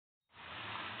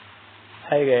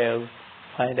Hi guys,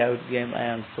 find out game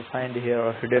and so find here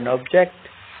a hidden object.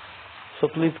 So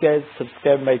please guys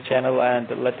subscribe my channel and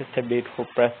latest update for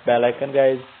press bell icon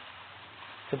guys.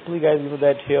 Simply guys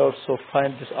that here, so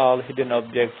find this all hidden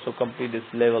objects, so complete this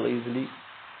level easily.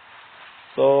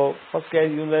 So first guys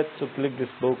that, so click this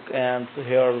book and so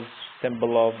here's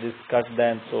symbol of this cut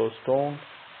then so stone.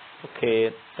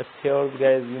 Okay, that's here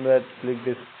guys that click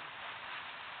this.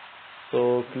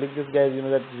 So click this guys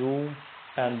that zoom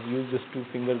and use this two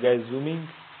finger guys zooming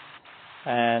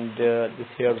and this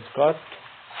here is cut.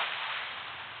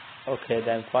 Okay,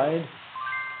 then find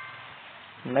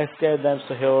next guys then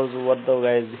so here's what the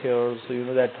guys here,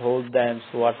 so that hold then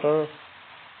so water,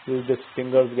 use this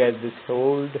fingers guys this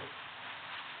hold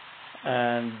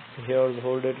and here's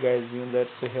hold it guys that,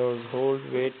 so here's hold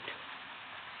wait.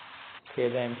 Okay,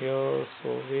 then here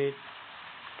so wait.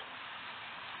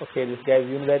 Okay, this guys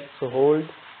that, so hold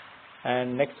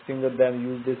and next finger then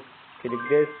use this, click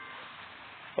this.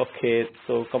 Okay,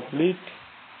 so complete.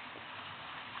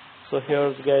 So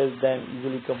here's guys then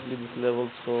easily complete this level.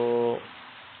 So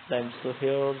then so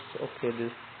here's okay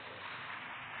this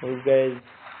move guys.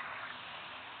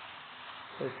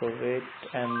 So wait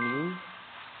and move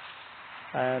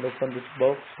and open this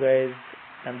box guys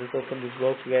and just open this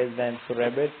box guys then so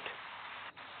rabbit.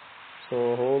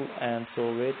 So hold and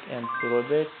so wait and so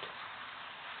rabbit.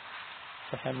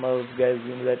 So hammer guys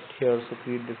that here, so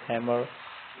create this hammer,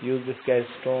 use this guys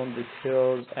stone this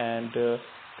here and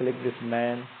click this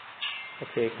man.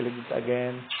 Okay, click this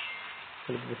again,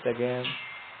 click this again.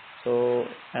 So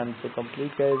and so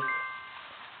complete guys.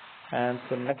 And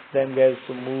so next then guys,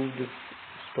 so move this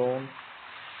stone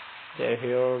there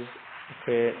here.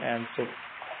 Okay, and so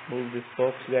move this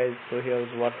box guys. So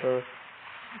here's water.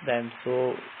 Then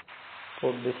so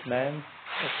put this man.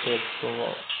 Okay,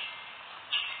 so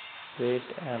wait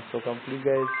and so complete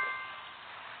guys.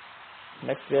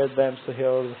 Next guys then so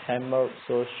here's hammer,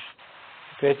 so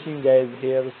scratching guys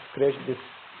here, scratch this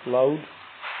cloud.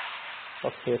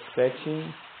 Okay,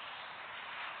 scratching.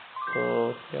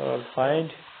 So here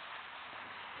find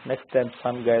next time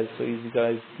sun guys, so easy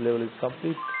guys, level is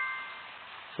complete.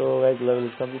 So guys, level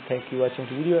is complete. Thank you for watching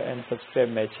the video and subscribe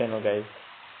my channel guys.